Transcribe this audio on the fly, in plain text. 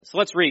So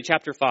let's read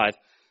chapter 5,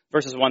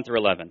 verses 1 through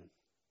 11.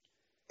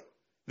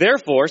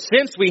 Therefore,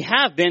 since we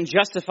have been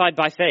justified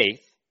by faith,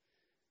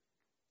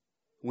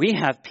 we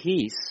have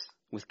peace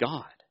with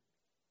God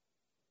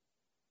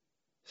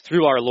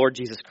through our Lord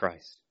Jesus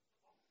Christ.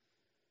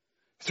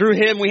 Through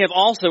him we have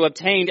also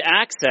obtained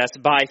access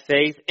by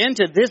faith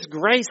into this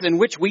grace in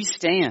which we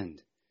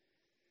stand,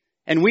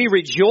 and we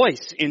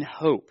rejoice in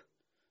hope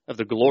of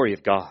the glory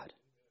of God.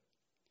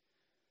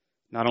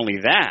 Not only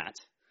that,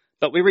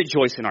 but we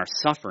rejoice in our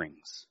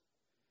sufferings,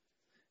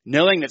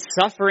 knowing that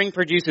suffering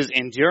produces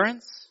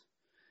endurance,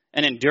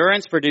 and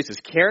endurance produces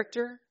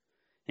character,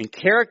 and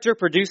character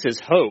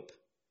produces hope,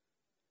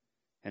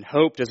 and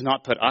hope does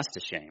not put us to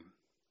shame.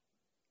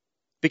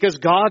 Because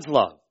God's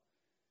love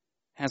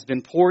has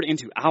been poured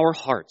into our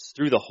hearts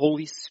through the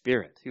Holy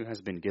Spirit who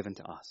has been given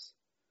to us.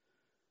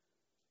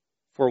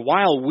 For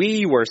while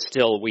we were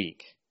still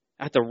weak,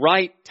 at the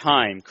right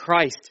time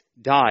Christ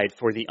died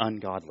for the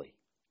ungodly.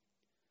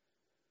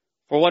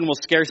 For one will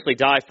scarcely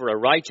die for a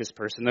righteous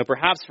person, though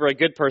perhaps for a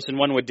good person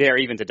one would dare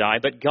even to die.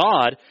 But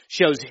God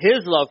shows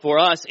his love for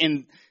us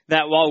in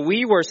that while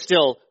we were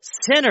still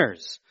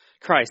sinners,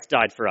 Christ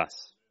died for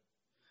us.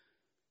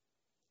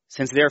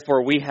 Since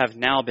therefore we have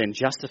now been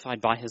justified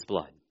by his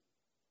blood,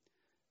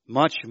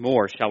 much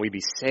more shall we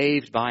be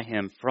saved by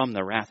him from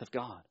the wrath of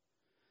God.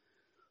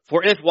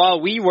 For if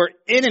while we were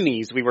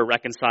enemies we were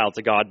reconciled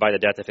to God by the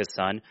death of his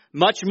Son,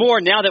 much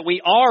more now that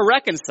we are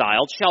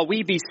reconciled shall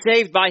we be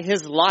saved by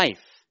his life.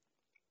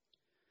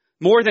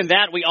 More than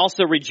that, we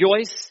also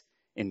rejoice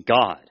in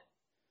God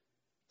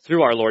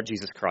through our Lord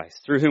Jesus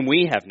Christ, through whom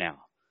we have now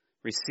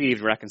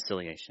received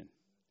reconciliation.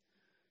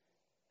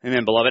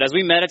 Amen, beloved. As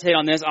we meditate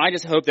on this, I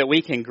just hope that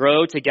we can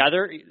grow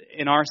together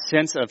in our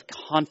sense of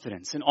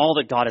confidence in all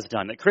that God has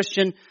done. That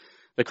Christian,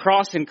 the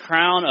cross and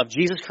crown of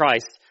Jesus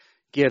Christ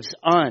gives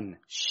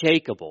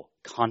unshakable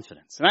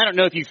confidence. And I don't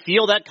know if you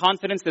feel that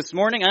confidence this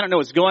morning. I don't know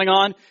what's going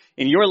on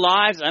in your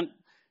lives.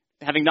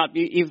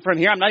 Even from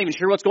here, I'm not even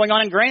sure what's going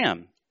on in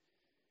Graham.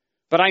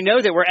 But I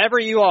know that wherever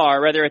you are,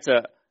 whether it's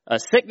a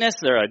sickness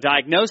or a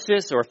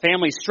diagnosis or a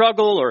family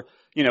struggle or,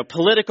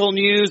 political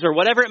news or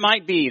whatever it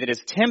might be that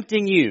is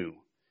tempting you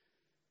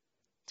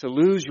to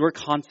lose your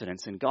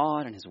confidence in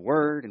God and his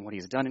word and what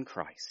he's done in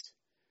Christ.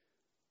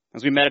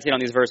 As we meditate on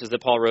these verses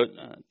that Paul wrote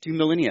 2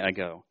 millennia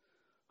ago,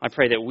 I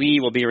pray that we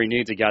will be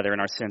renewed together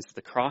in our sense that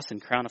the cross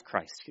and crown of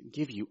Christ can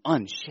give you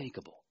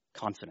unshakable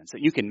confidence,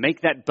 that you can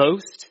make that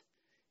boast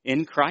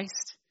in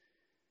Christ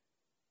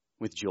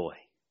with joy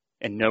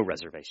and no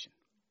reservation.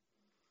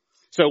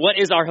 So what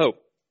is our hope?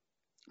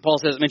 Paul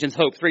mentions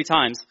hope 3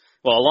 times,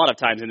 a lot of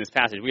times in this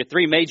passage. We have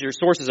 3 major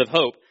sources of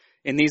hope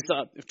in these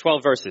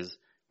 12 verses.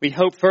 We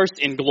hope first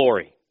in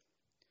glory.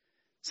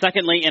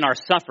 Secondly, in our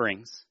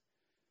sufferings.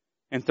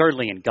 And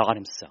thirdly, in God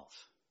himself.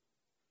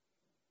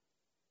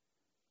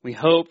 We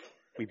hope,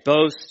 we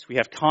boast, we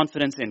have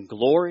confidence in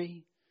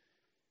glory,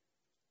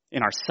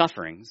 in our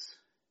sufferings,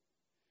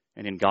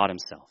 and in God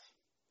himself.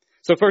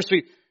 So first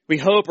we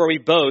hope or we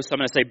boast, I'm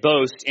going to say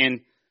boast,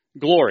 in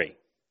glory.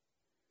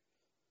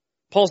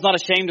 Paul's not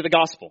ashamed of the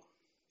gospel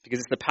because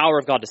it's the power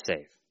of God to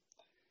save.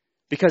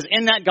 Because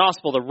in that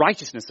gospel, the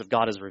righteousness of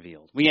God is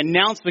revealed. We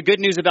announce the good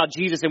news about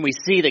Jesus and we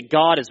see that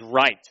God is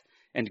right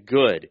and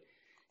good.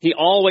 He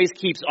always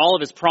keeps all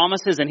of his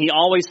promises and he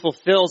always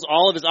fulfills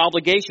all of his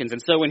obligations. And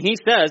so when he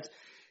says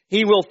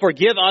he will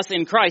forgive us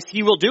in Christ,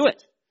 he will do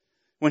it.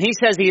 When he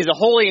says he is a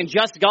holy and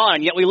just God,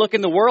 and yet we look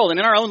in the world and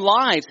in our own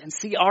lives and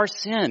see our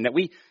sin that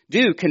we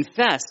do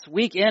confess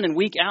week in and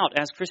week out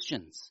as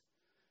Christians.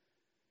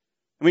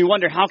 And we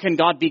wonder, how can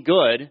God be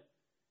good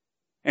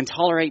and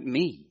tolerate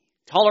me?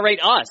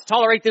 Tolerate us,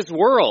 tolerate this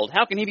world.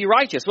 How can he be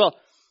righteous? Well,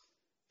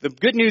 the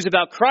good news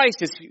about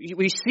Christ is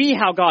we see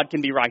how God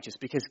can be righteous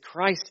because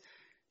Christ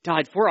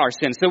died for our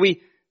sins. So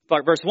we,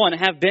 verse 1,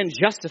 have been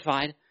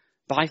justified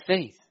by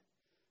faith.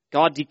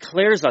 God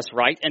declares us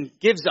right and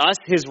gives us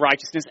his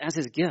righteousness as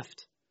his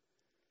gift.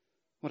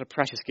 What a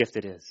precious gift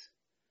it is.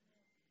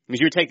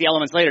 As you take the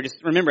elements later,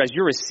 just remember, as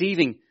you're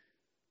receiving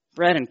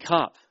bread and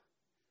cup,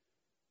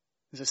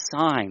 there's a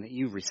sign that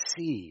you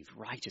receive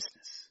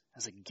righteousness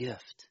as a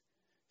gift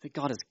that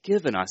God has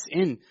given us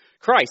in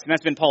Christ. And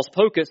that's been Paul's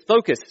focus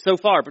so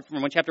far, but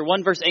from chapter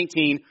 1, verse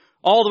 18,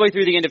 all the way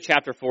through the end of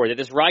chapter 4, that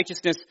this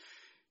righteousness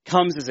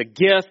comes as a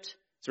gift,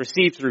 it's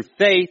received through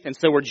faith, and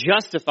so we're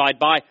justified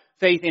by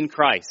faith in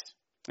Christ.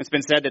 It's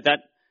been said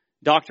that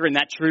doctrine,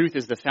 that truth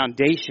is the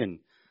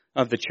foundation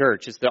of the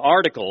church. It's the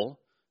article,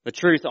 the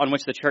truth on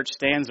which the church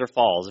stands or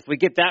falls. If we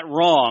get that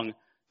wrong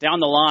down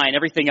the line,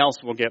 everything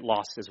else will get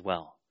lost as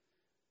well.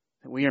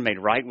 That we are made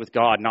right with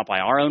God, not by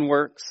our own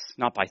works,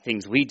 not by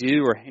things we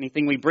do or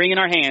anything we bring in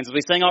our hands, as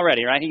we sang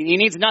already, right? He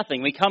needs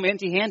nothing. We come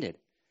empty-handed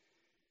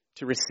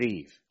to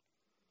receive.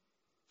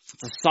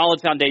 It's a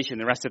solid foundation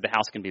the rest of the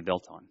house can be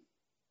built on.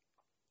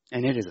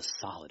 And it is a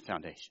solid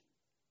foundation.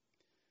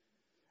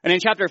 And in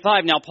chapter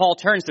 5, now Paul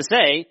turns to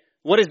say,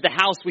 what is the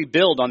house we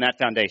build on that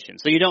foundation?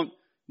 So you don't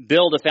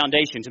build a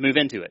foundation to move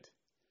into it,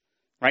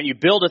 right? You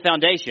build a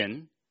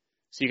foundation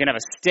so you can have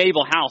a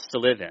stable house to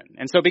live in.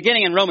 And so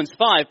beginning in Romans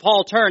 5,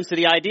 Paul turns to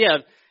the idea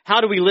of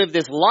How do we live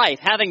this life,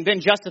 having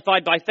been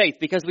justified by faith?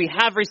 Because we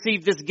have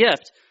received this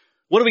gift.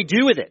 What do we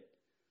do with it?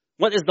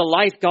 What is the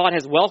life God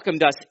has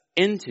welcomed us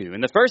into?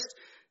 And the first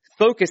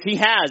focus he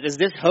has is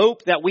this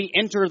hope that we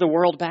enter the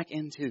world back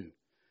into.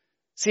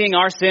 Seeing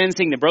our sin,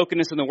 seeing the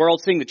brokenness in the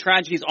world, seeing the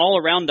tragedies all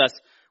around us,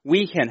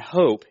 we can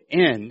hope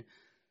in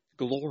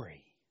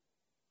glory.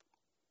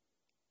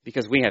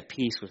 Because we have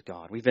peace with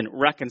God. We've been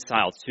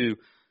reconciled to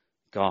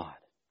God.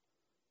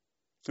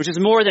 Which is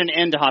more than an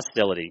end to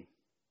hostility.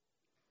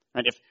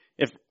 And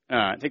if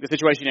take the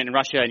situation in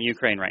Russia and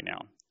Ukraine right now.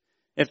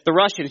 If the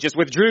Russians just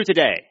withdrew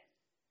today,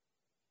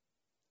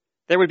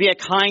 there would be a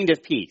kind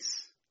of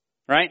peace,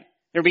 right?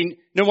 There would be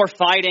no more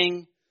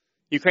fighting.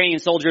 Ukrainian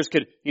soldiers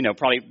could,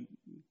 probably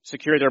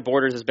secure their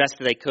borders as best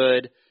they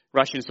could.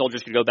 Russian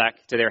soldiers could go back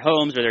to their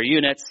homes or their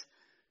units.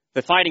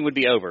 The fighting would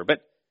be over, but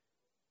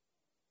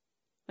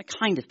a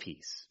kind of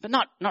peace, but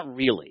not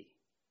really.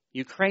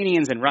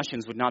 Ukrainians and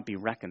Russians would not be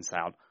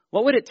reconciled.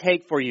 What would it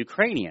take for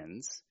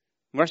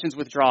Russians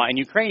withdraw, and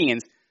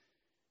Ukrainians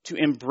to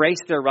embrace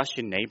their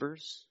Russian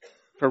neighbors?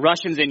 For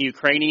Russians and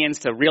Ukrainians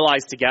to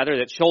realize together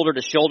that shoulder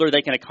to shoulder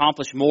they can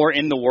accomplish more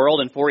in the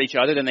world and for each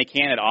other than they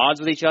can at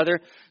odds with each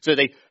other. So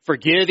they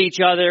forgive each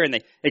other and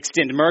they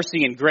extend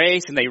mercy and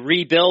grace and they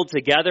rebuild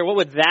together. What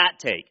would that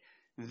take?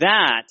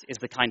 That is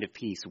the kind of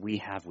peace we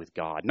have with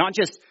God. Not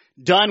just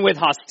done with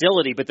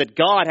hostility, but that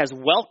God has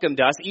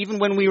welcomed us even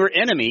when we were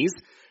enemies.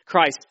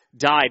 Christ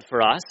died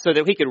for us so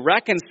that he could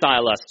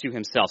reconcile us to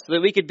himself, so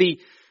that we could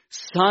be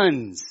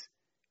sons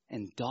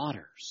and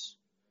daughters.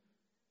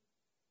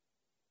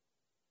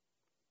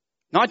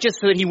 Not just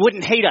so that he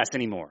wouldn't hate us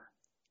anymore.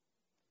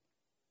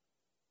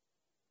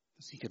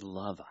 So he could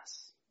love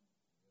us.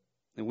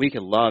 That we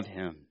could love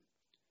him.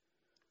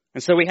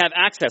 And so we have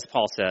access,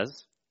 Paul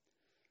says,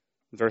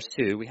 verse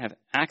 2, we have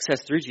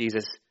access through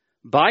Jesus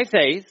by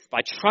faith, by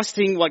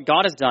trusting what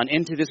God has done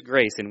into this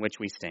grace in which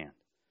we stand.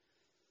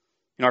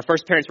 Our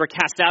first parents were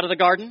cast out of the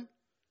garden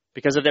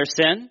because of their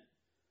sin.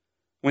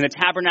 When the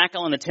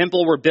tabernacle and the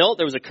temple were built,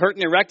 there was a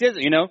curtain erected.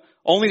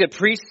 Only the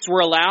priests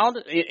were allowed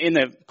in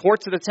the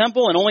courts of the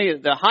temple, and only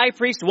the high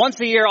priest once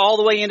a year all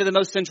the way into the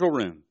most central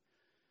room.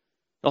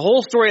 The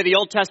whole story of the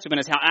Old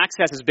Testament is how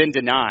access has been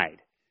denied.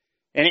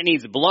 And it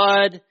needs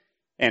blood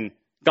and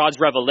God's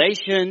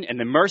revelation and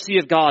the mercy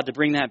of God to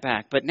bring that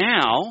back. But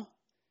now,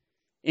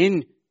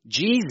 in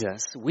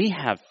Jesus, we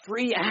have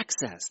free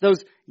access.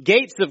 Those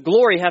gates of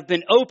glory have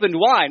been opened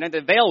wide, and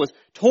the veil was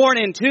torn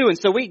in two, and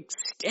so we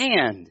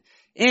stand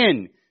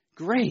in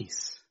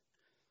grace.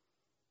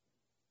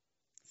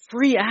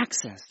 Free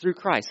access through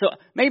Christ. So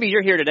maybe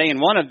you're here today,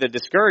 and one of the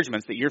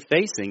discouragements that you're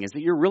facing is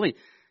that you're really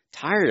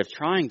tired of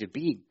trying to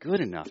be good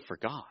enough for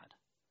God.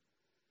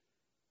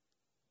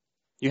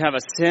 You have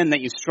a sin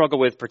that you struggle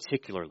with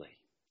particularly.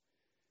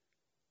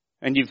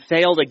 And you've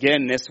failed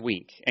again this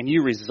week. And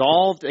you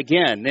resolved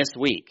again this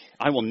week,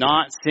 I will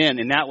not sin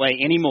in that way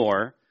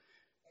anymore.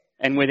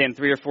 And within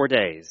 3 or 4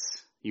 days,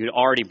 you'd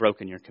already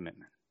broken your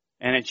commitment.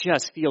 And it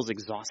just feels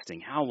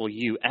exhausting. How will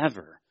you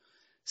ever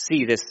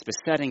see this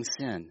besetting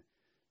sin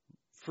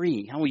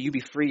free? How will you be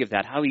free of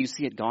that? How will you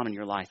see it gone in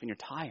your life? And you're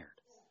tired.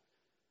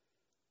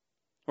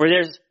 Or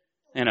there's,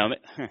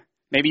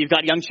 maybe you've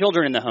got young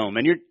children in the home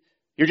and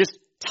you're just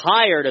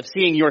tired of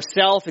seeing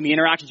yourself and the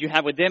interactions you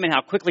have with them and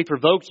how quickly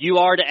provoked you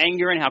are to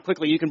anger and how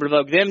quickly you can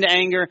provoke them to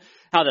anger,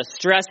 how the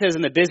stresses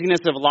and the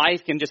busyness of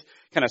life can just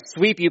kind of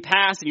sweep you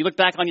past, and you look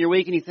back on your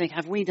week and you think,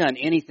 have we done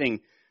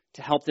anything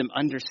to help them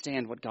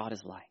understand what God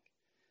is like?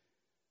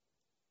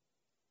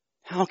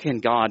 How can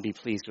God be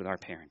pleased with our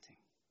parenting?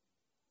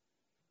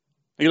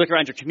 You look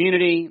around your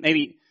community,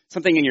 maybe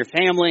something in your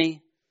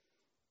family,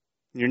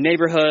 in your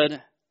neighborhood,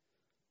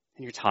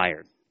 and you're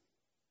tired.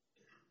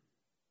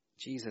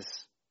 Jesus,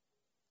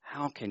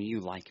 how can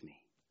you like me?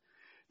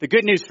 The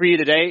good news for you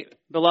today,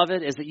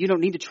 beloved, is that you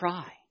don't need to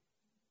try.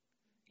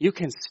 You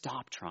can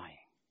stop trying.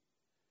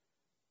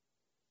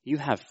 You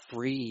have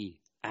free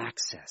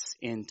access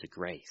into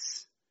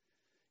grace.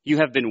 You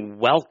have been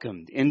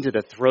welcomed into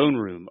the throne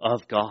room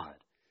of God.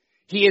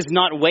 He is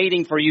not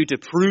waiting for you to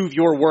prove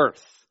your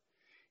worth.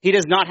 He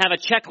does not have a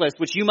checklist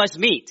which you must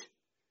meet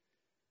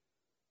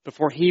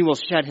before he will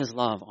shed his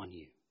love on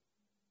you.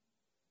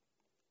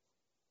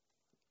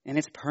 And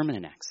it's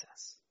permanent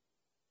access.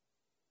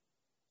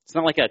 It's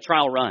not like a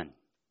trial run.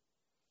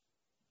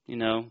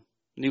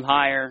 New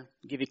hire,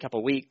 give you a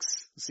couple weeks,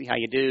 see how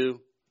you do.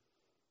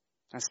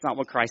 That's not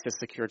what Christ has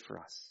secured for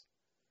us.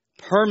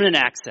 Permanent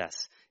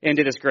access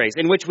into this grace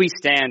in which we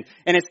stand.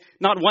 And it's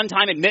not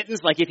one-time admittance,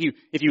 like if you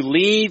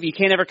leave, you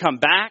can't ever come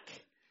back.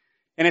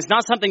 And it's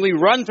not something we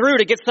run through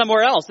to get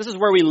somewhere else. This is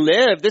where we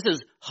live. This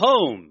is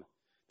home.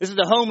 This is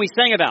the home we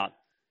sang about,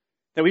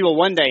 that we will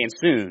one day and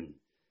soon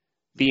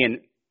be in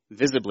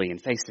visibly and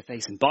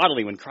face-to-face and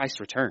bodily when Christ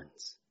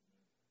returns.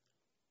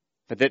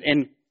 But that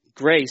in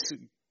grace,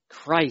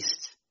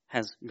 Christ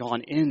has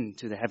gone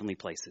into the heavenly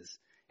places.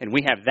 And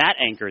we have that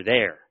anchor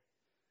there,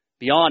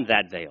 beyond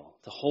that veil,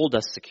 to hold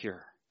us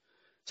secure.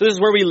 So this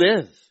is where we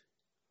live.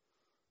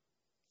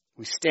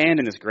 We stand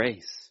in this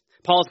grace.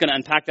 Paul's going to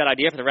unpack that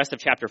idea for the rest of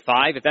chapter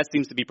 5. If that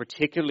seems to be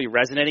particularly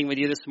resonating with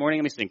you this morning,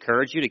 let me just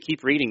encourage you to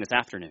keep reading this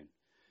afternoon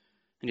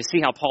and to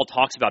see how Paul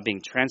talks about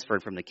being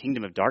transferred from the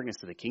kingdom of darkness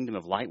to the kingdom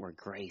of light where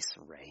grace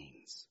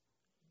reigns.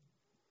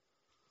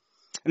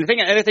 And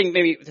the other thing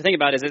maybe to think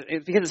about is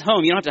because it's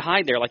home, you don't have to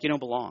hide there like you don't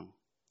belong.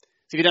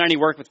 So if you've done any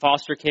work with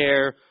foster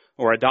care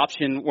or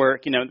adoption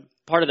work,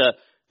 part of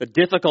the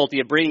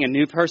difficulty of bringing a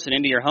new person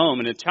into your home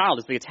and a child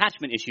is the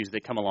attachment issues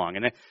that come along.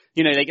 And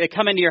they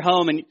come into your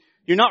home and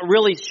you're not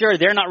really sure,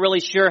 they're not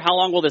really sure how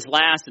long will this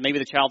last, and maybe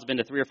the child's been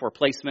to 3 or 4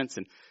 placements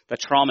and the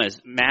trauma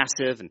is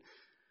massive, and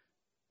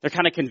they're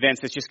kind of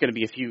convinced it's just going to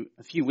be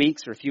a few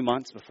weeks or a few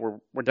months before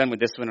we're done with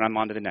this one and I'm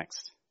on to the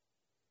next.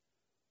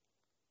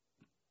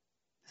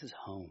 This is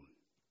home.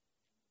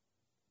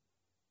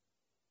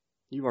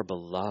 You are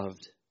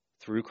beloved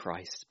through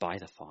Christ by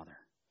the Father.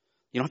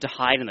 You don't have to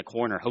hide in the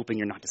corner hoping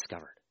you're not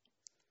discovered.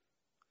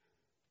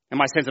 And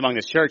my sense among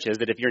this church is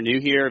that if you're new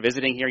here,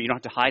 visiting here, you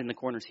don't have to hide in the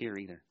corners here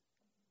either.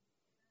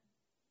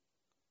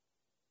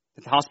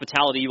 That the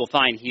hospitality you will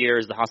find here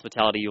is the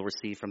hospitality you'll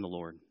receive from the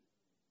Lord.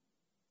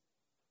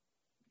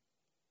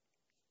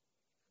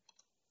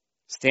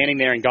 Standing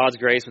there in God's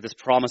grace with this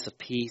promise of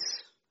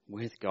peace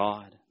with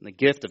God and the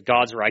gift of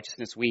God's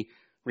righteousness, we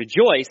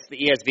rejoice, the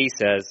ESV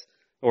says,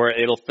 or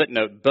it'll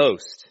footnote,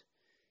 boast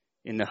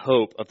in the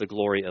hope of the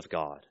glory of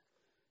God.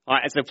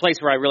 It's a place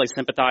where I really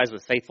sympathize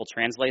with faithful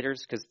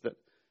translators because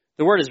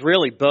the word is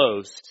really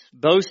boast.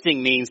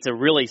 Boasting means to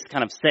really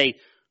kind of say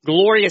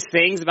glorious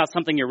things about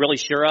something you're really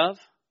sure of.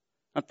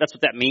 That's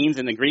what that means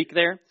in the Greek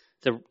there,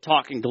 to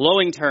talk in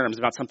glowing terms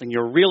about something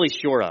you're really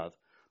sure of.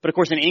 But of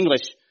course in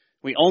English,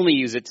 we only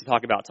use it to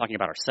talking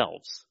about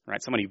ourselves,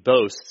 right? Someone who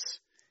boasts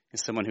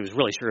is someone who's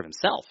really sure of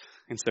himself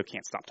and so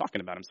can't stop talking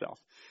about himself.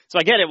 So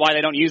I get it why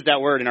they don't use that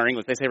word in our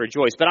English. They say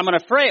rejoice. But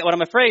what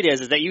I'm afraid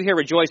is that you hear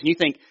rejoice and you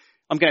think,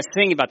 I'm going to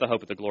sing about the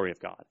hope of the glory of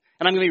God.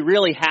 And I'm going to be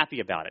really happy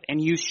about it.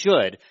 And you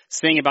should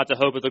sing about the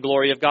hope of the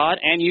glory of God.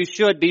 And you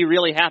should be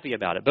really happy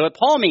about it. But what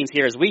Paul means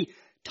here is we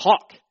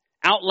talk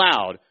out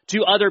loud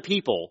to other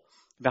people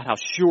about how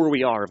sure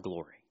we are of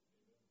glory.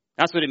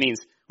 That's what it means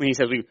when he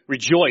says we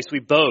rejoice, we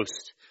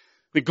boast,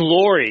 we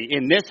glory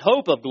in this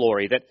hope of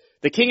glory that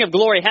the King of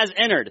glory has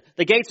entered.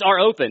 The gates are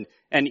open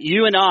and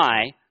you and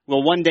I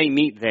will one day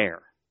meet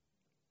there.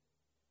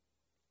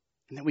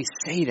 And then we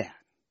say that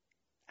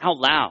out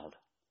loud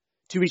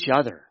to each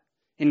other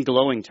in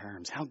glowing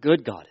terms. How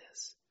good God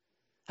is.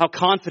 How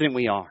confident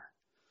we are.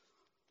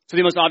 So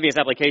the most obvious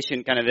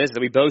application kind of is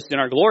that we boast in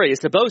our glory is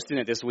to boast in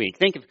it this week.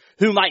 Think of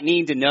who might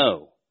need to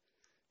know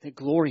that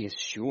glory is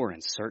sure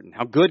and certain.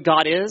 How good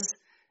God is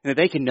and that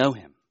they can know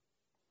him.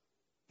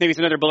 Maybe it's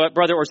another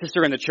brother or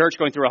sister in the church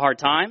going through a hard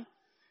time.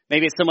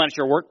 Maybe it's someone at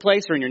your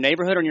workplace or in your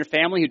neighborhood or in your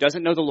family who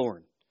doesn't know the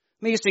Lord.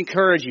 Let me just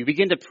encourage you.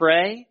 Begin to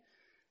pray.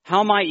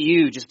 How might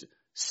you just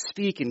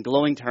speak in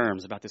glowing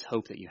terms about this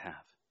hope that you have?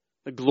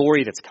 The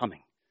glory that's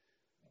coming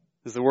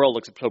as the world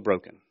looks so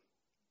broken.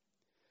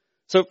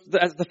 So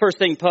that's the first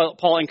thing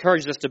Paul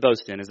encourages us to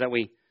boast in is that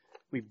we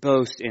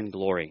boast in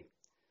glory.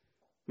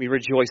 We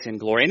rejoice in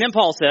glory. And then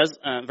Paul says,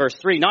 verse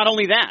 3, not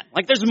only that,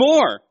 like there's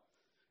more.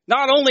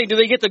 Not only do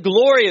we get the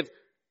glory of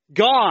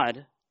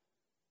God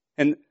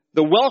and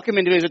the welcome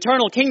into his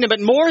eternal kingdom,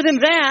 but more than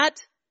that,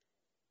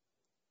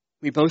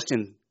 we boast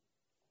in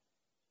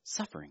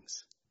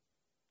sufferings.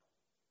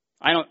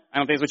 I don't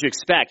think that's what you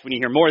expect when you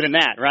hear more than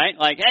that, right?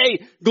 Like,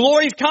 hey,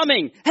 glory's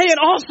coming. Hey, and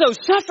also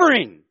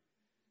suffering.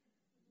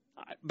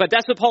 But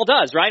that's what Paul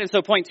does, right? And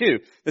so point 2,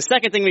 the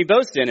second thing we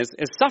boast in is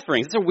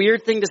sufferings. It's a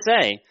weird thing to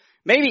say.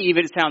 Maybe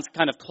even it sounds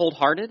kind of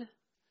cold-hearted.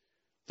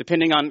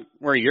 Depending on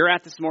where you're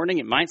at this morning,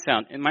 it might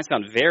sound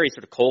very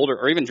sort of cold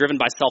or even driven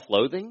by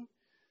self-loathing.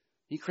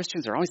 You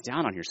Christians are always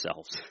down on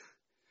yourselves.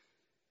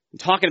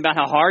 Talking about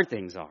how hard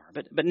things are.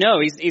 But no,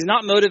 he's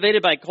not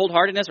motivated by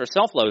cold-heartedness or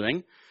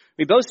self-loathing.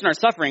 We boast in our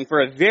suffering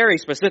for a very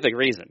specific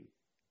reason.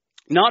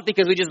 Not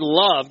because we just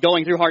love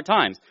going through hard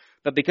times,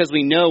 but because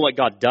we know what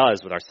God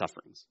does with our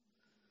sufferings.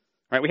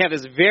 Right? We have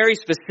this very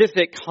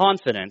specific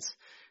confidence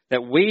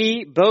that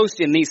we boast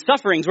in these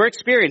sufferings we're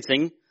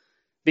experiencing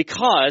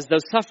because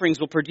those sufferings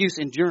will produce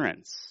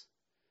endurance.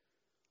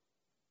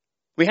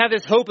 We have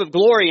this hope of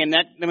glory, and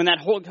that when that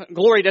whole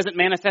glory doesn't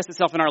manifest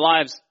itself in our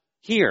lives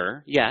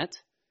here yet,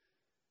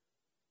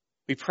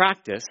 we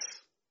practice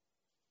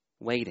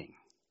waiting.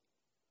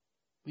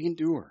 We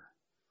endure.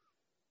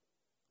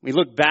 We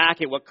look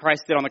back at what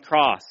Christ did on the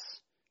cross,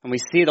 and we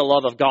see the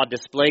love of God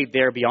displayed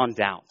there beyond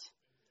doubt.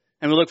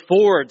 And we look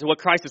forward to what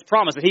Christ has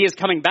promised, that he is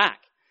coming back.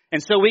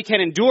 And so we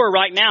can endure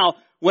right now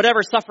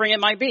whatever suffering it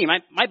might be.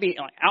 It might be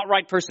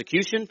outright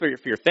persecution for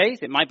your faith.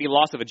 It might be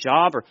loss of a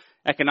job or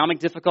economic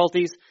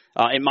difficulties.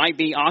 It might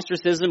be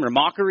ostracism or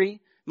mockery.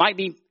 It might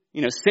be,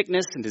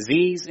 sickness and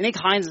disease.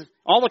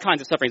 All the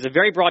kinds of suffering. It's a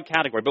very broad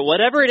category. But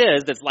whatever it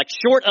is that's like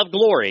short of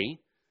glory,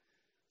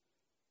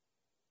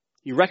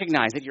 you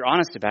recognize it, you're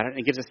honest about it, and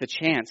it gives us the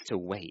chance to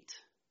wait.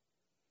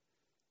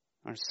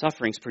 Our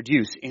sufferings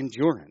produce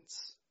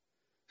endurance.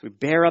 So we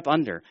bear up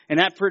under. And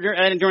that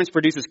endurance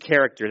produces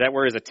character. That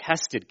word is a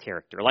tested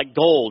character, like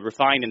gold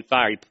refined in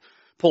fire. You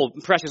pull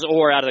precious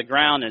ore out of the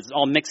ground and it's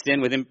all mixed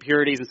in with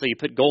impurities. And so you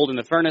put gold in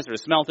the furnace or a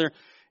smelter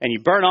and you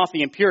burn off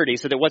the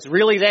impurities so that what's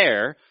really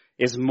there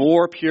is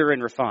more pure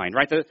and refined,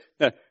 right?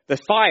 The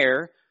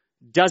fire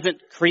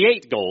doesn't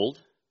create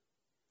gold.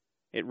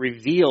 It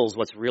reveals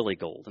what's really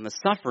gold. And the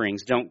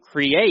sufferings don't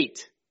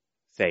create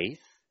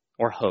faith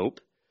or hope.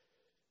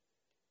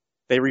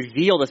 They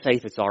reveal the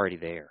faith that's already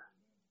there.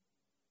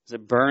 As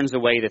it burns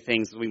away the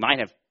things we might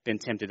have been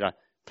tempted to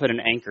put an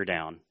anchor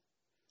down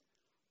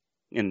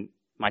in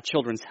my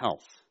children's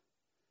health,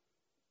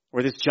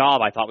 or this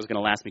job I thought was going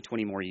to last me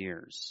 20 more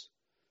years,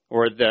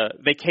 or the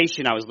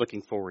vacation I was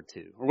looking forward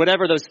to, or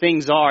whatever those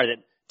things are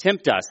that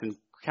tempt us and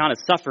count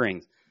as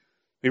sufferings.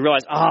 We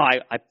realize,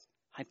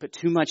 I put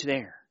too much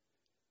there.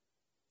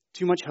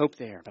 Too much hope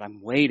there, but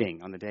I'm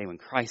waiting on the day when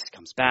Christ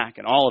comes back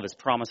and all of his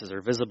promises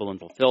are visible and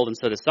fulfilled. And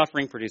so the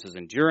suffering produces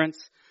endurance.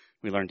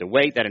 We learn to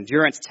wait. That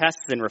endurance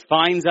tests and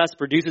refines us,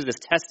 produces this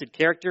tested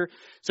character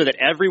so that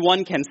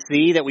everyone can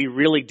see that we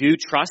really do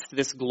trust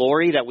this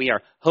glory that we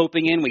are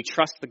hoping in. We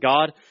trust the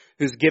God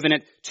who's given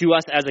it to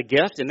us as a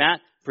gift, and that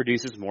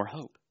produces more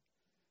hope.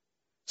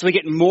 So we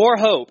get more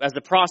hope as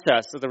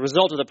the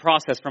result of the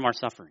process from our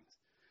sufferings.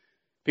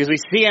 Because we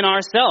see in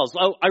ourselves,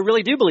 I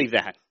really do believe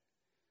that.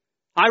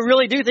 I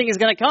really do think it's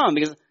going to come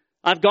because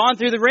I've gone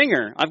through the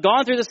ringer. I've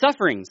gone through the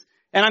sufferings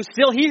and I'm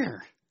still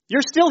here.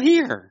 You're still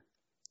here.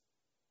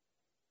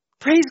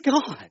 Praise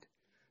God.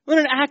 What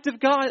an act of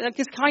God,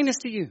 His kindness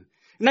to you.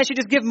 And that should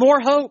just give more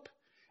hope.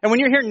 And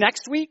when you're here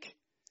next week,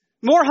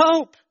 more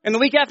hope. And the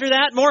week after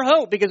that, more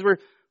hope because we're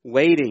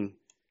waiting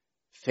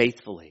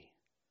faithfully,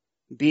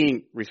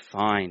 being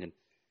refined and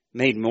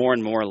made more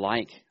and more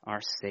like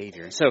our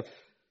Savior. So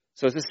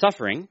it's the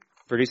suffering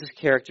produces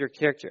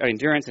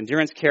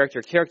endurance,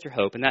 character,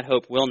 hope, and that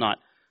hope will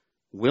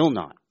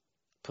not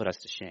put us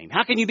to shame.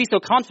 How can you be so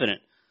confident?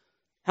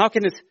 How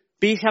can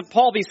have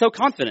Paul be so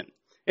confident?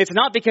 It's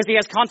not because he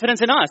has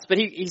confidence in us, but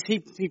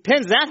he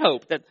pins that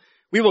hope that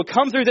we will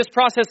come through this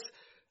process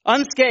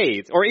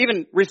unscathed or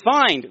even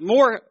refined,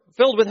 more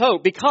filled with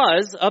hope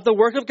because of the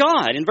work of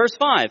God. In verse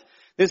 5,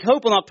 this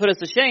hope will not put us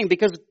to shame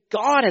because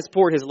God has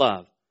poured his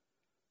love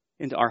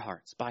into our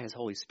hearts by his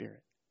Holy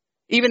Spirit.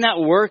 Even that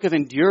work of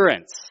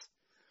endurance,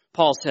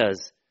 Paul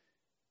says,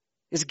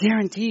 is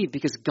guaranteed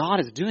because God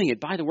is doing it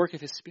by the work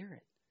of his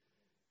Spirit.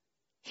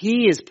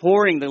 He is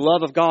pouring the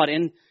love of God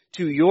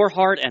into your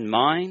heart and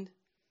mind,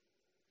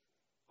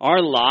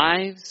 our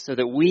lives, so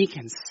that we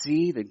can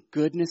see the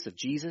goodness of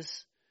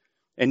Jesus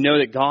and know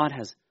that God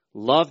has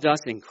loved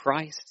us in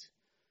Christ.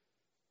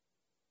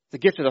 The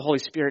gift of the Holy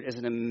Spirit is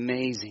an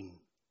amazing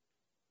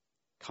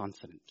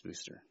confidence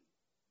booster.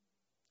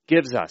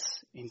 Gives us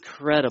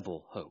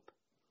incredible hope.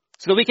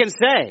 So that we can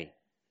say,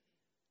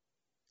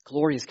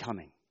 glory is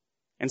coming.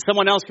 And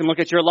someone else can look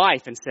at your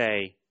life and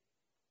say,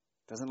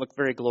 doesn't look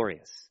very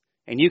glorious.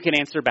 And you can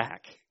answer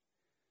back,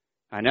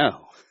 I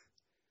know.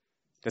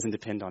 Doesn't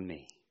depend on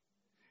me.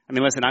 I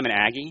mean, listen, I'm an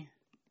Aggie.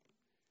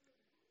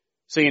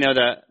 So,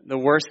 the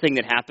worst thing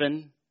that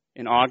happened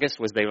in August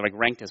was they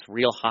ranked us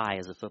real high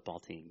as a football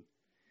team.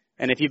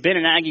 And if you've been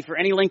an Aggie for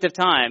any length of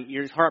time,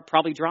 your heart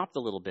probably dropped a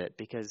little bit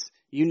because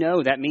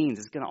that means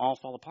it's going to all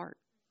fall apart.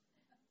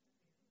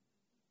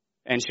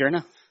 And sure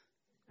enough,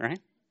 right?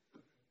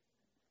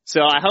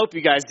 So I hope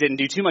you guys didn't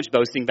do too much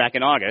boasting back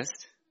in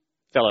August,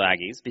 fellow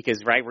Aggies,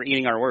 because, we're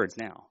eating our words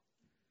now.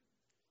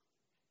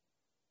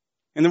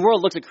 And the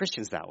world looks at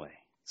Christians that way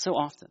so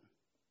often.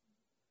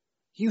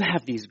 You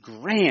have these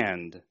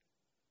grand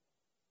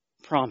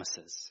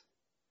promises,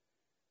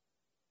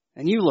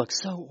 and you look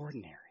so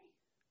ordinary.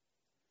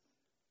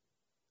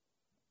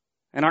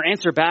 And our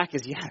answer back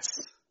is yes.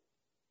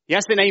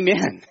 Yes and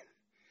amen.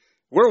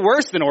 We're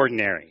worse than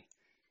ordinary.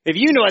 If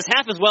you knew us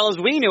half as well as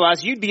we knew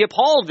us, you'd be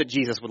appalled that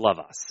Jesus would love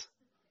us.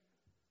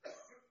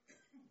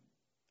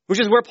 Which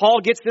is where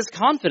Paul gets this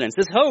confidence,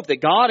 this hope that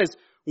God is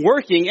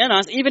working in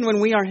us even when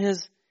we are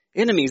his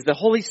enemies. The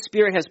Holy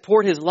Spirit has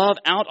poured his love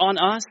out on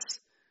us.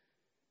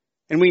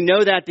 And we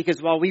know that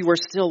because while we were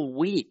still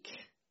weak,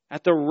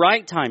 at the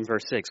right time,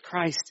 verse 6,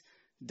 Christ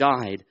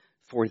died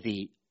for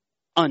the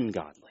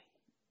ungodly.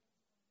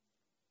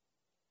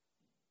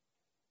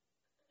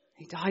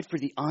 He died for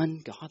the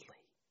ungodly.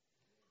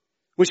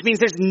 Which means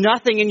there's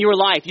nothing in your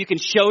life you can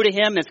show to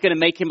him that's going to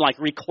make him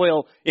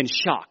recoil in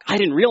shock. I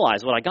didn't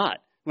realize what I got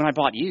when I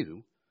bought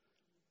you.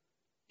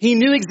 He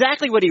knew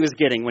exactly what he was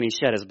getting when he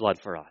shed his blood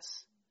for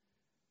us.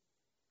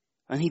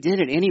 And he did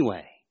it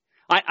anyway.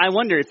 I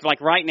wonder if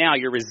right now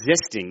you're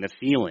resisting the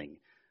feeling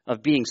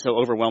of being so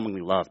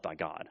overwhelmingly loved by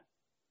God.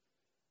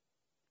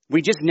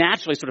 We just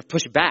naturally sort of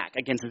push back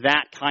against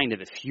that kind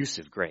of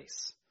effusive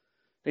grace.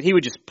 That he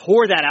would just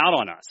pour that out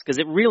on us because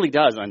it really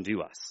does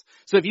undo us.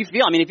 So if you're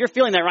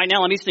feeling that right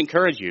now, let me just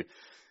encourage you.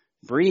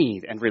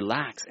 Breathe and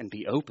relax and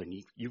be open.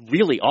 You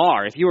really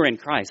are, if you are in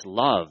Christ,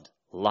 loved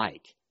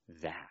like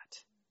that.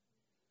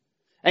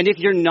 And if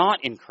you're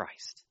not in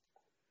Christ,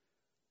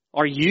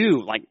 are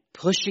you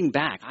pushing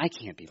back? I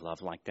can't be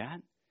loved like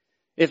that.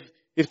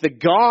 If the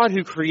God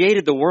who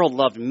created the world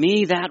loved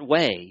me that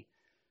way,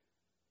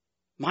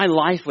 my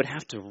life would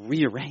have to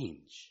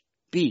rearrange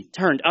be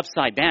turned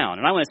upside down.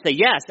 And I want to say,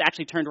 yes,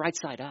 actually turned right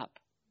side up.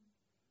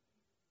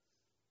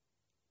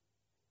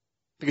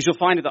 Because you'll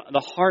find at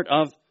the heart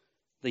of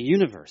the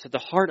universe, at the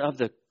heart of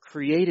the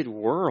created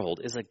world,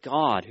 is a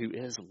God who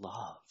is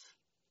love.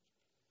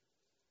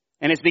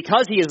 And it's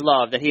because he is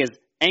love that he is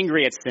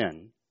angry at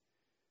sin.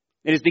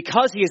 It is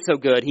because he is so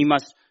good, he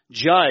must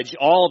judge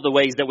all of the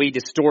ways that we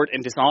distort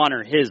and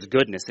dishonor his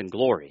goodness and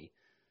glory.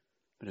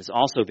 But it's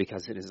also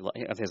because it is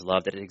of his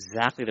love that at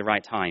exactly the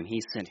right time,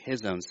 he sent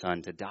his own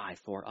son to die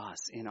for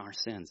us in our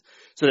sins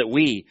so that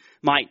we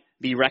might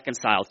be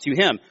reconciled to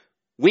him.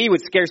 We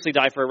would scarcely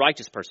die for a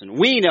righteous person.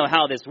 We know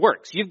how this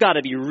works. You've got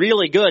to be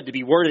really good to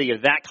be worthy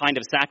of that kind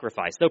of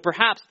sacrifice. Though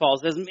perhaps, Paul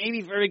says,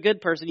 maybe for a good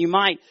person, you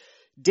might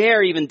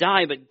dare even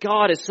die, but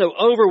God is so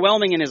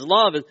overwhelming in his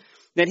love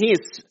that he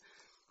is,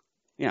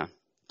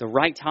 the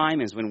right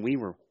time is when we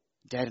were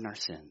dead in our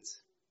sins.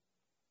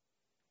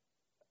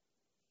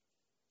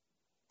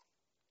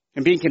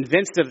 And being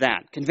convinced of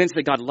that, convinced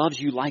that God loves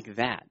you like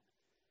that,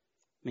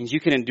 means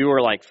you can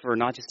endure like for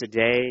not just a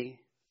day,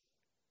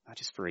 not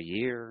just for a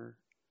year,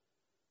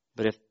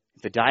 but if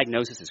the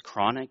diagnosis is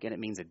chronic and it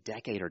means a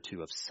decade or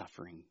two of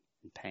suffering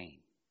and pain,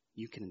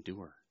 you can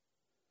endure.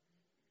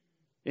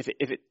 If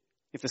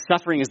the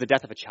suffering is the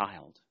death of a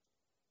child,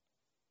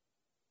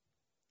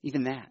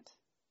 even that,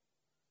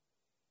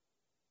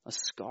 a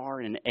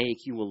scar and an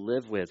ache you will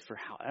live with for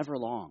however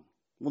long,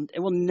 it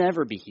will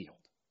never be healed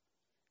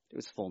to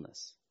its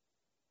fullness.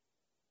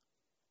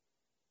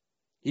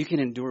 You can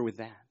endure with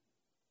that.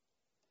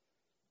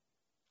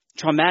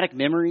 Traumatic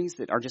memories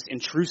that are just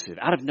intrusive,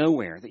 out of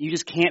nowhere, that you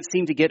just can't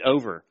seem to get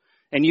over.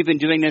 And you've been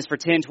doing this for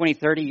 10, 20,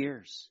 30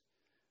 years.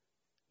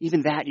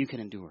 Even that you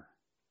can endure.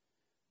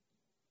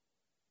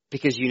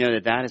 Because you know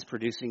that that is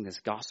producing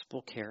this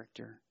gospel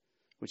character,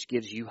 which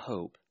gives you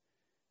hope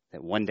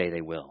that one day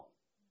they will.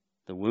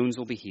 The wounds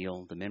will be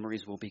healed. The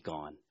memories will be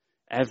gone.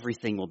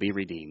 Everything will be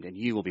redeemed, and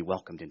you will be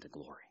welcomed into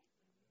glory.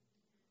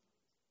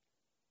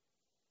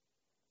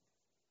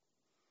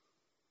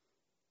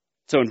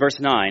 So in verse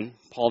 9,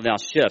 Paul now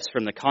shifts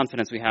from the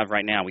confidence we have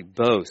right now. We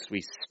boast,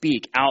 we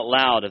speak out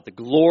loud of the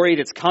glory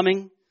that's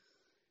coming.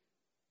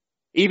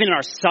 Even in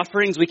our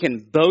sufferings, we can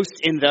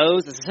boast in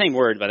those. It's the same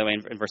word, by the way,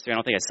 in verse 3. I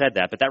don't think I said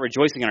that, but that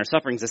rejoicing in our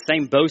sufferings is the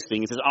same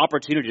boasting. It's this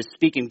opportunity to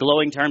speak in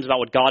glowing terms about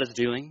what God is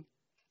doing.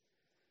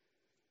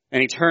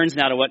 And he turns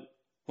now to what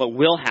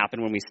will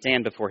happen when we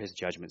stand before his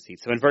judgment seat.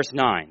 So in verse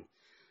 9,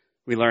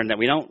 we learn that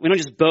we don't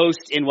just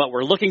boast in what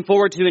we're looking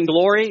forward to in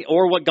glory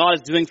or what God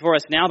is doing for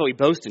us now, but we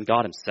boast in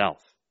God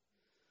himself.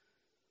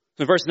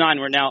 So in verse 9,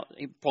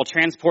 Paul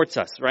transports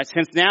us, right?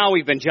 Since now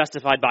we've been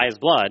justified by his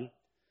blood,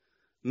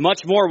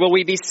 much more will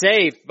we be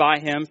saved by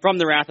him from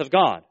the wrath of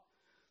God.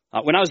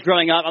 When I was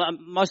growing up,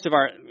 most of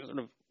our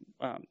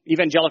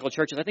evangelical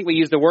churches, I think we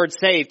use the word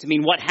saved to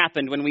mean what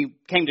happened when we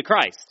came to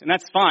Christ. And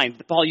that's fine.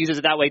 Paul uses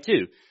it that way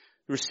too.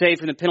 We were saved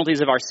from the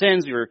penalties of our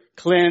sins. We were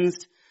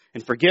cleansed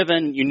and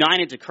forgiven,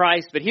 united to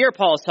Christ. But here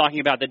Paul is talking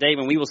about the day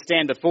when we will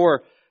stand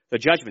before the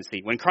judgment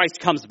seat, when Christ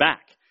comes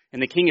back and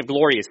the King of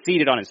glory is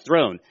seated on his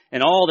throne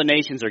and all the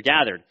nations are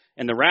gathered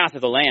and the wrath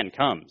of the Lamb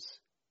comes.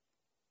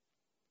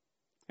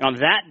 And on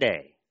that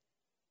day,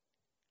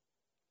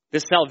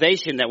 this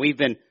salvation that we've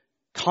been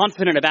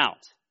confident about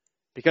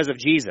because of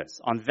Jesus,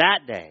 on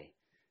that day,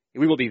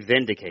 we will be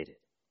vindicated.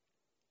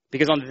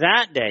 Because on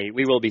that day,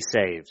 we will be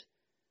saved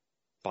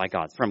by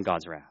God, from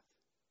God's wrath,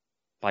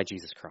 by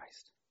Jesus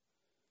Christ.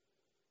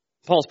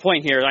 Paul's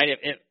point here, right?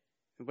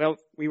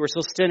 We were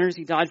still sinners.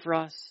 He died for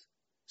us.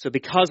 So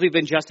because we've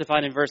been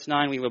justified in verse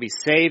 9, we will be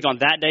saved on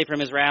that day from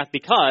his wrath.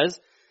 Because,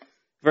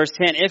 verse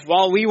 10, if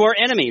while we were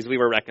enemies, we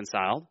were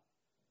reconciled,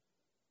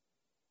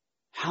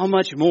 how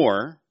much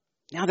more,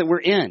 now that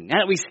we're in, now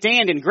that we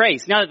stand in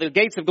grace, now that the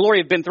gates of glory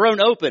have been thrown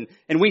open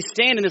and we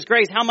stand in this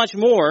grace, how much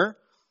more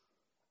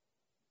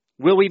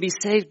will we be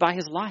saved by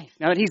his life?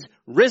 Now that he's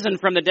risen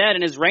from the dead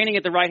and is reigning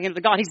at the right hand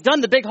of God, he's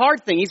done the big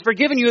hard thing. He's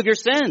forgiven you of your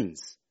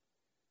sins.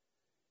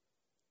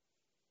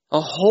 A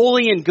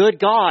holy and good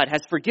God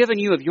has forgiven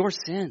you of your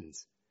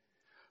sins.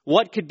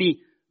 What could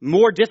be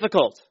more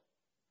difficult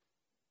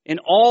in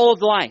all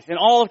of life, in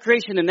all of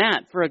creation than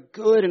that, for a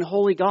good and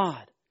holy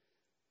God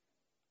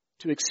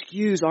to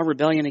excuse our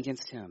rebellion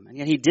against him? And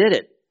yet he did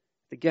it,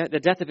 the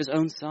death of his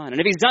own son. And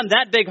if he's done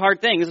that big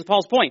hard thing, this is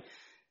Paul's point,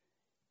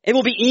 it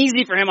will be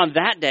easy for him on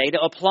that day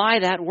to apply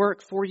that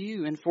work for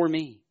you and for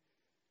me.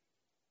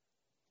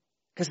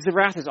 Because the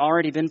wrath has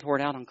already been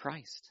poured out on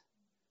Christ.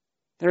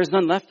 There is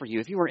none left for you.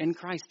 If you are in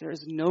Christ, there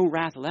is no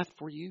wrath left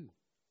for you.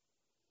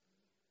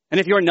 And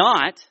if you're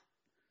not,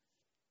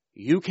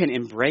 you can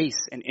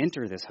embrace and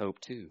enter this hope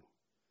too.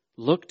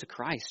 Look to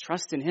Christ.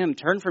 Trust in him.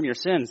 Turn from your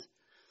sins.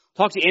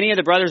 Talk to any of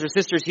the brothers or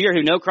sisters here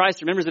who know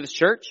Christ or members of his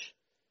church.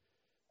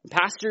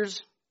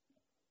 Pastors.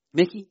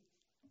 Mickey.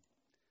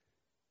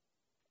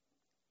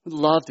 Would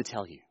love to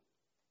tell you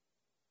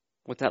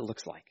what that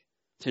looks like.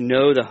 To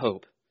know the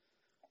hope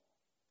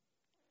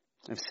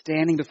of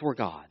standing before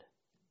God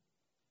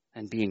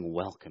and being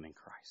welcome in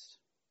Christ.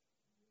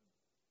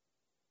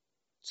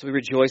 So we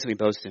rejoice and we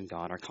boast in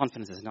God. Our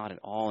confidence is not at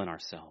all in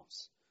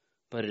ourselves,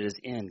 but it is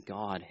in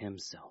God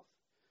himself.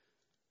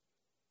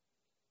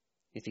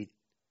 If he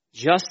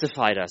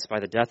justified us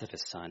by the death of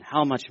his Son,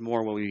 how much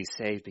more will we be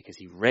saved because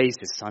he raised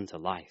his Son to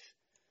life?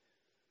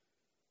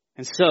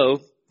 And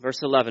so,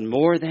 verse 11,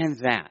 more than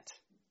that,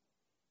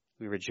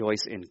 we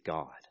rejoice in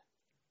God.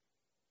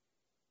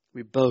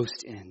 We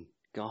boast in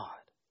God.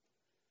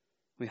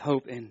 We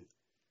hope in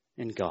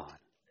God.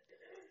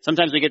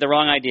 Sometimes we get the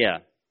wrong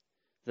idea.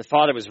 The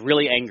Father was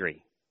really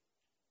angry.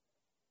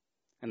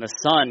 And the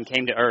Son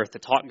came to earth to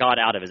talk God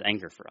out of his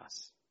anger for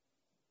us.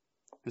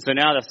 And so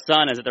now the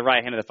Son is at the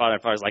right hand of the Father.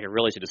 The Father's like, I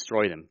really should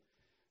destroy them.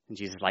 And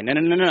Jesus is like,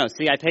 no.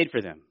 See, I paid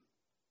for them.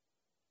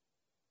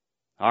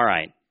 All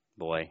right,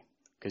 boy.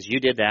 Because you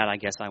did that, I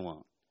guess I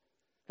won't.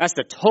 That's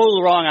the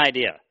total wrong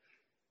idea.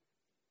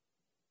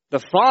 The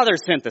Father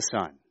sent the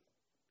Son.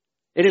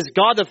 It is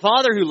God the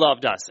Father who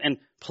loved us and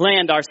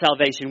planned our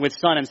salvation with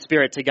Son and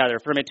Spirit together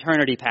from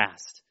eternity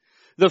past.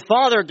 The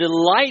Father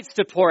delights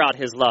to pour out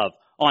his love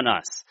on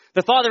us.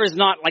 The Father is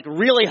not like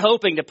really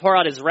hoping to pour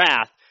out his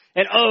wrath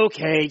and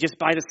okay, just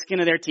by the skin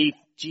of their teeth,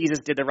 Jesus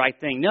did the right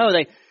thing. No,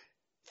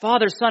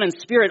 Father, Son, and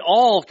Spirit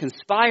all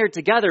conspired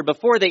together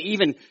before they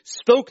even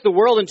spoke the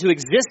world into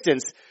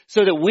existence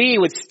so that we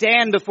would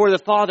stand before the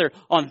Father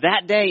on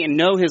that day and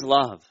know his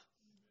love.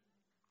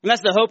 And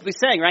that's the hope we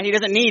sang, right? He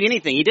doesn't need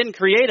anything. He didn't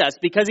create us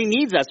because he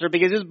needs us or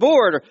because he was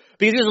bored or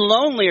because he was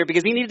lonely or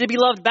because he needed to be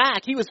loved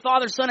back. He was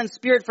Father, Son, and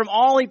Spirit from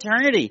all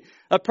eternity.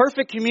 A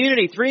perfect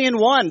community, 3 in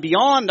 1,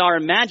 beyond our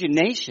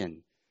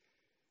imagination.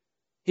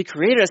 He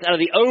created us out of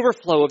the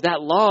overflow of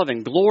that love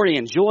and glory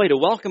and joy to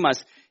welcome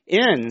us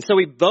in. So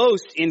we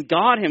boast in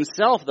God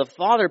himself. The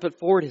Father put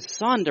forward his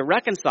Son to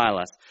reconcile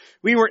us.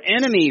 We were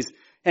enemies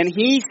and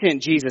he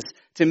sent Jesus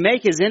to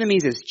make his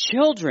enemies his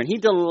children. He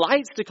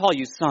delights to call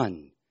you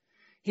son.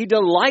 He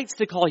delights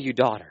to call you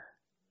daughter.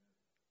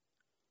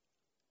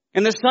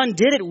 And the Son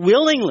did it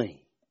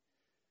willingly.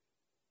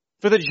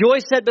 For the joy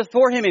set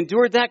before him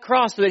endured that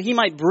cross so that he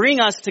might bring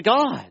us to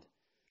God.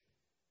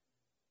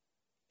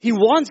 He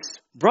wants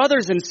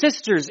brothers and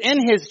sisters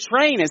in his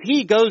train as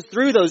he goes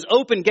through those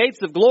open gates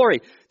of glory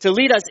to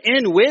lead us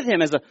in with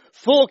him as a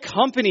full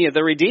company of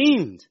the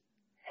redeemed.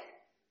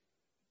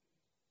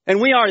 And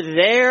we are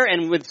there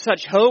and with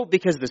such hope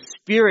because the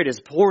Spirit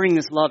is pouring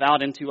this love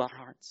out into our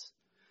hearts.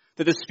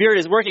 That the Spirit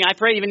is working, I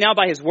pray even now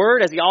by his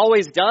word, as he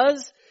always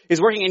does,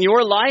 is working in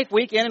your life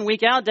week in and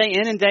week out, day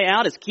in and day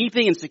out, is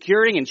keeping and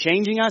securing and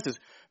changing us, is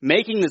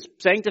making this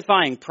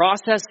sanctifying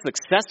process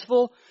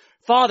successful.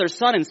 Father,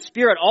 Son, and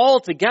Spirit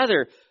all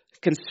together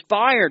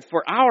conspired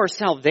for our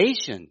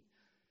salvation.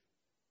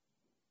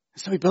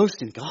 So we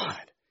boast in God.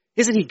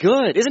 Isn't he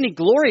good? Isn't he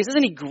glorious?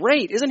 Isn't he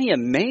great? Isn't he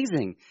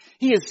amazing?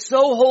 He is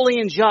so holy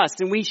and just,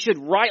 and we should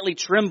rightly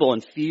tremble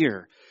and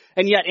fear.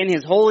 And yet in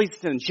his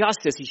holiness and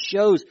justice, he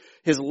shows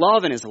his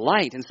love and his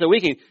light. And so we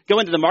can go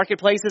into the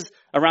marketplaces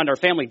around our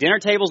family dinner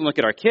tables and look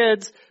at our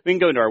kids. We can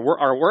go into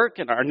our work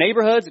and our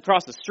neighborhoods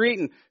across the street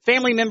and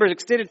family members,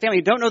 extended family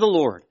who don't know the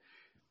Lord.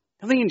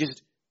 And we can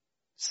just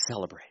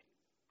celebrate.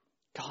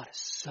 God is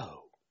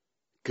so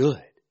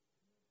good.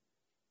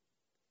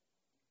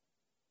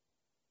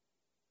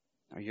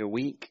 Are you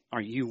weak?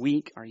 Are you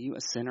weak? Are you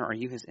a sinner? Are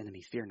you his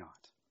enemy? Fear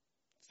not.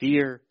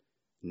 Fear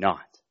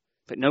not.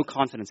 Put no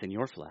confidence in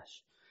your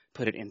flesh.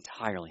 Put it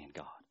entirely in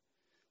God.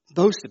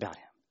 Boast about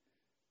him.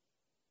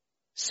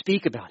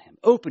 Speak about him.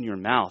 Open your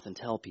mouth and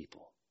tell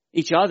people.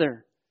 Each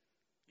other.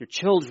 Your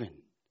children.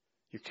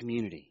 Your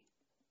community.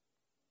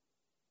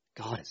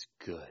 God is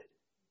good.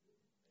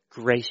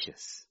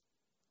 Gracious.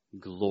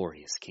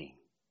 Glorious King.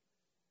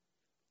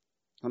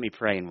 Let me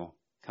pray and we'll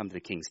come to the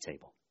King's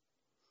table.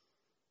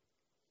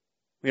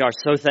 We are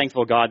so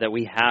thankful, God, that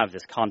we have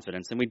this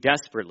confidence, and we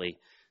desperately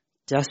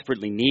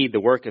need the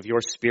work of your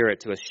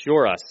Spirit to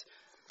assure us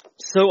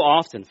so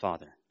often,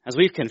 Father. As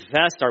we've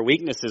confessed our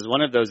weaknesses,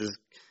 one of those is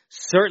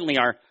certainly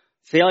our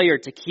failure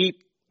to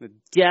keep the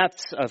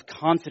depths of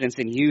confidence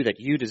in you that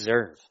you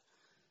deserve.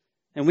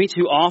 And we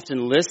too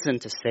often listen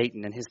to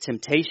Satan and his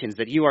temptations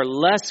that you are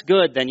less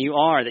good than you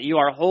are, that you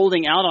are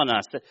holding out on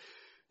us, that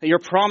your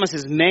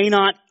promises may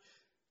not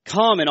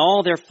come in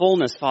all their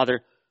fullness,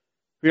 Father.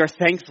 We are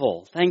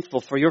thankful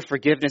for your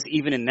forgiveness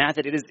even in that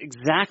it is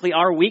exactly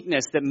our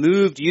weakness that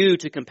moved you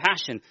to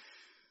compassion,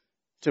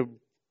 to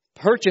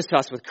purchase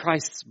us with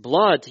Christ's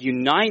blood, to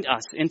unite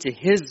us into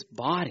his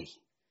body.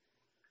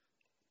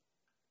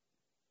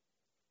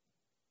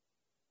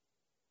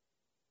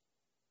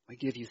 We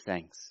give you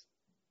thanks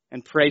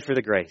and pray for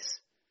the grace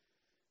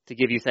to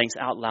give you thanks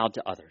out loud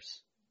to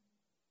others.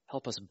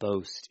 Help us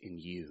boast in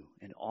you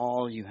and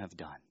all you have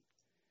done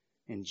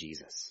in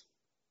Jesus.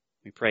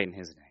 We pray in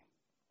his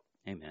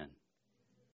name. Amen.